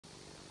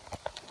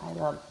I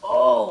love,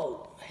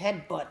 oh,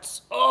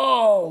 headbutts.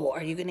 Oh,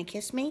 are you going to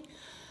kiss me?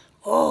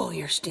 Oh,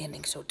 you're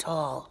standing so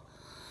tall.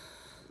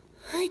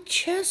 Hi,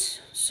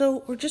 Chess.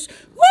 So we're just,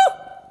 woo!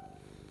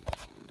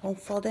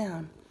 Don't fall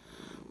down.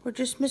 We're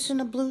just missing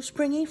a blue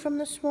springy from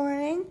this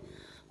morning.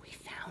 We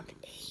found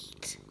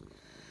 8.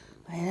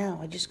 I know,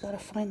 I just got to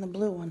find the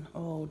blue one.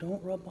 Oh,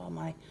 don't rub all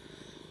my,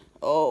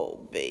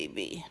 oh,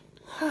 baby.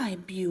 Hi,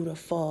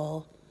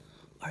 beautiful.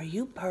 Are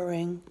you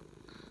purring?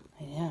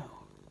 I know.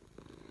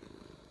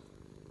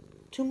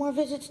 2 more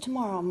visits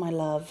tomorrow, my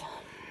love.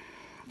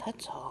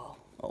 That's all.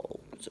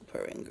 Oh, it's a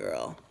purring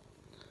girl.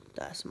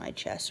 That's my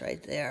Chess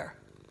right there.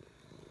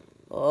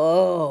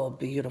 Oh,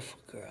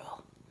 beautiful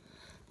girl.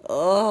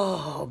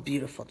 Oh,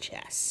 beautiful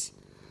Chess.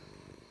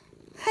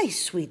 Hi,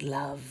 sweet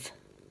love.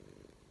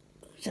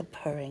 Who's a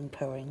purring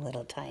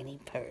little tiny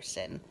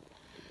person?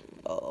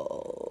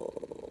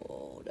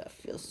 Oh, that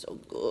feels so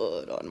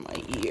good on my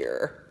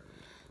ear.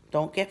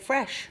 Don't get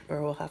fresh,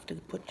 or we'll have to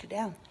put you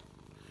down.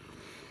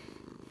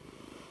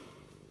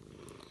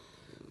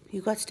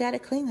 You got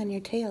static cling on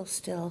your tail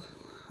still.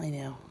 I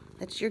know.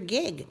 That's your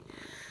gig.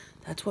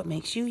 That's what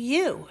makes you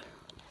you.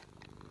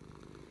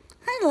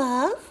 Hi,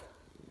 love.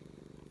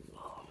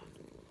 Oh.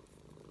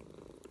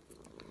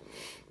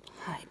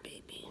 Hi,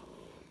 baby.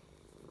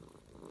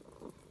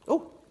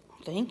 Oh,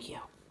 thank you.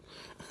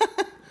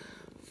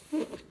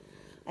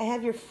 I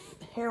have your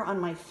hair on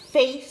my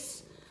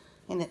face,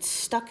 and it's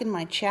stuck in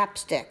my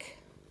chapstick.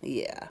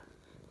 Yeah.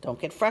 Don't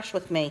get fresh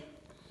with me.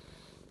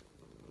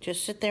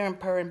 Just sit there and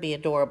purr and be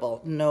adorable.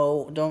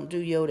 No, don't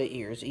do Yoda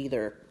ears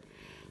either.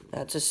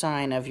 That's a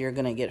sign of you're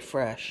going to get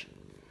fresh.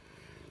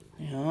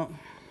 Yeah.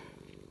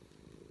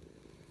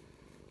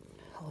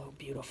 Hello,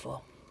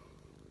 beautiful.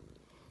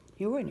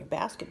 You were in your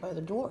basket by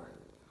the door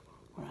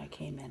when I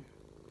came in.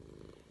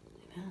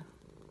 Yeah.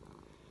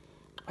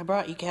 I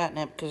brought you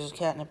catnip because it's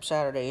catnip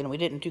Saturday, and we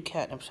didn't do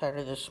catnip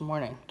Saturday this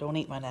morning. Don't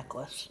eat my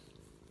necklace.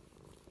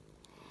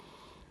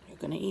 You're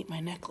going to eat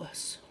my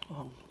necklace.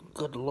 Oh,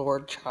 good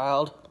Lord,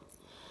 child.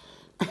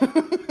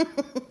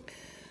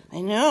 I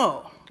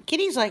know.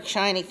 Kitties like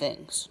shiny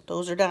things.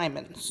 Those are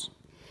diamonds.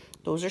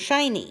 Those are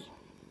shiny.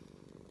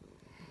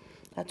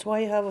 That's why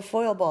you have a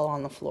foil ball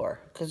on the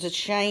floor, because it's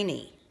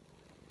shiny.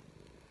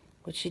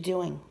 What's she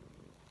doing?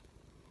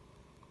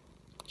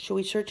 Should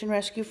we search and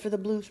rescue for the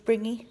blue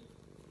springy?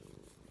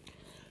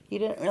 You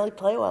didn't really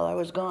play while I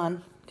was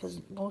gone,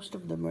 because most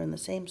of them were in the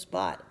same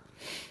spot.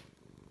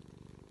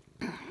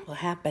 What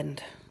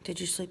happened?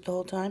 Did you sleep the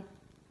whole time?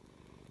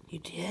 You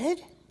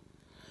did?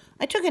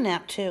 I took a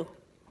nap too.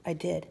 I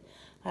did.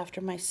 After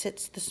my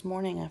sits this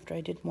morning, after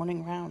I did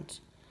morning rounds,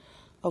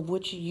 of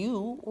which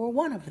you were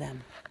one of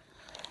them.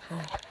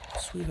 Oh,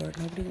 sweetheart,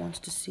 nobody wants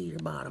to see your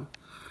bottom.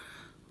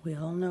 We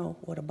all know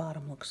what a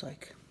bottom looks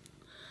like.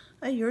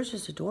 Yours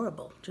is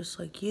adorable, just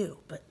like you,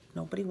 but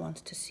nobody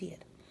wants to see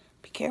it.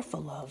 Be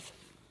careful, love.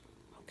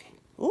 Okay.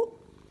 Ooh.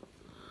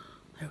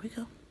 There we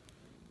go.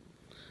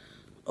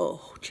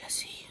 Oh,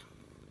 Jessie.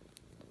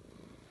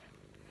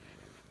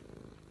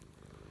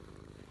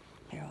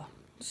 Here, I'll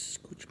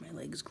scooch my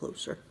legs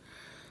closer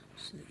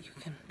so that you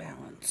can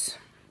balance.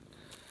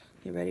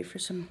 You ready for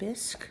some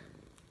bisque?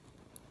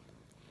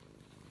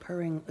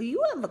 Purring. Oh,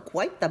 you have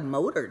quite the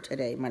motor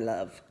today, my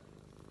love.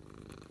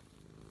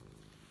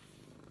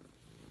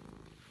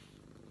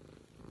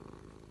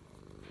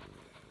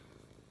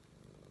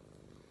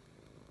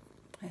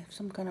 I have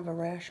some kind of a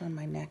rash on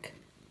my neck.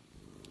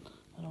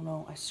 I don't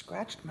know. I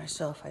scratched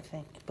myself, I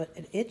think, but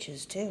it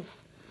itches too.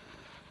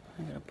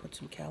 I'm going to put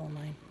some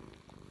calamine.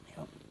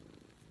 Yep.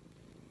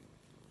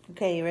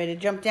 Okay, you ready to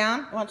jump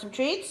down? Want some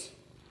treats?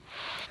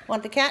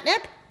 Want the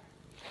catnip?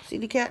 See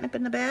the catnip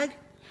in the bag?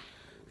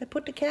 I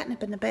put the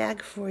catnip in the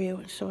bag for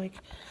you, so I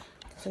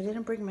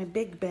didn't bring my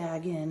big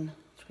bag in.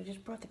 So I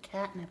just brought the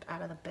catnip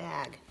out of the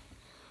bag.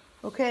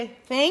 Okay,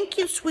 thank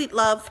you, sweet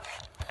love.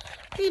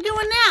 What are you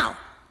doing now?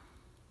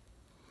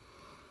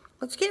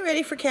 Let's get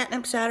ready for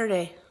catnip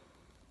Saturday.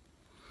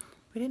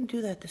 We didn't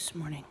do that this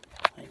morning.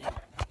 I know.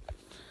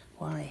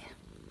 Why?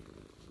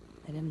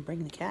 I didn't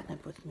bring the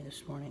catnip with me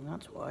this morning,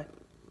 that's why.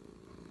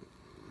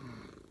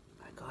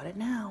 I got it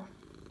now.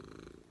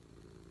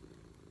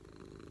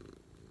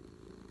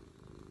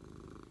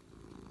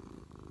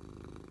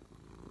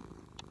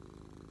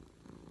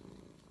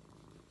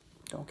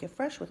 Don't get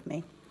fresh with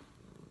me.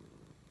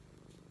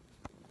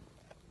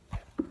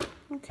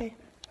 Okay.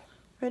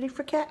 Ready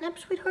for catnip,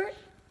 sweetheart?